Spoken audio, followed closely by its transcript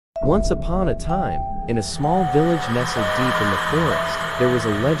Once upon a time, in a small village nestled deep in the forest, there was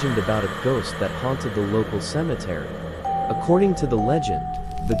a legend about a ghost that haunted the local cemetery. According to the legend,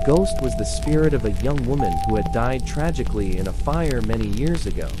 the ghost was the spirit of a young woman who had died tragically in a fire many years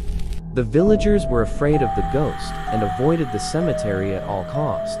ago. The villagers were afraid of the ghost and avoided the cemetery at all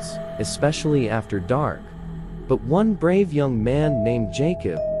costs, especially after dark. But one brave young man named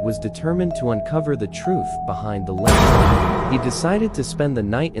Jacob was determined to uncover the truth behind the legend. He decided to spend the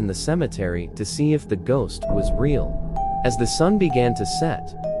night in the cemetery to see if the ghost was real. As the sun began to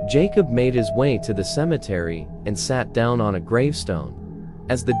set, Jacob made his way to the cemetery and sat down on a gravestone.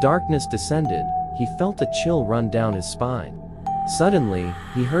 As the darkness descended, he felt a chill run down his spine. Suddenly,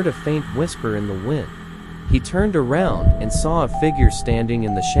 he heard a faint whisper in the wind. He turned around and saw a figure standing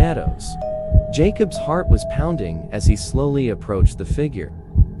in the shadows. Jacob's heart was pounding as he slowly approached the figure.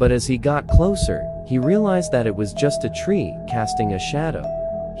 But as he got closer, he realized that it was just a tree casting a shadow.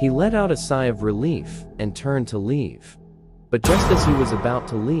 He let out a sigh of relief and turned to leave. But just as he was about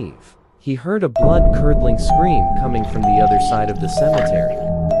to leave, he heard a blood-curdling scream coming from the other side of the cemetery.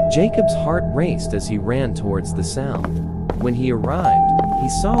 Jacob's heart raced as he ran towards the sound. When he arrived, he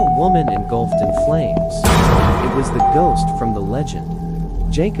saw a woman engulfed in flames. It was the ghost from the legend.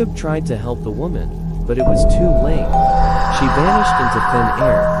 Jacob tried to help the woman, but it was too late. She vanished into thin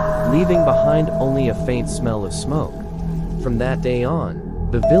air, leaving behind only a faint smell of smoke. From that day on,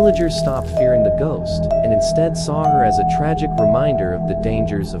 the villagers stopped fearing the ghost and instead saw her as a tragic reminder of the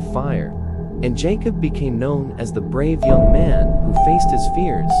dangers of fire. And Jacob became known as the brave young man who faced his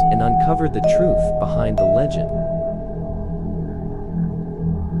fears and uncovered the truth behind the legend.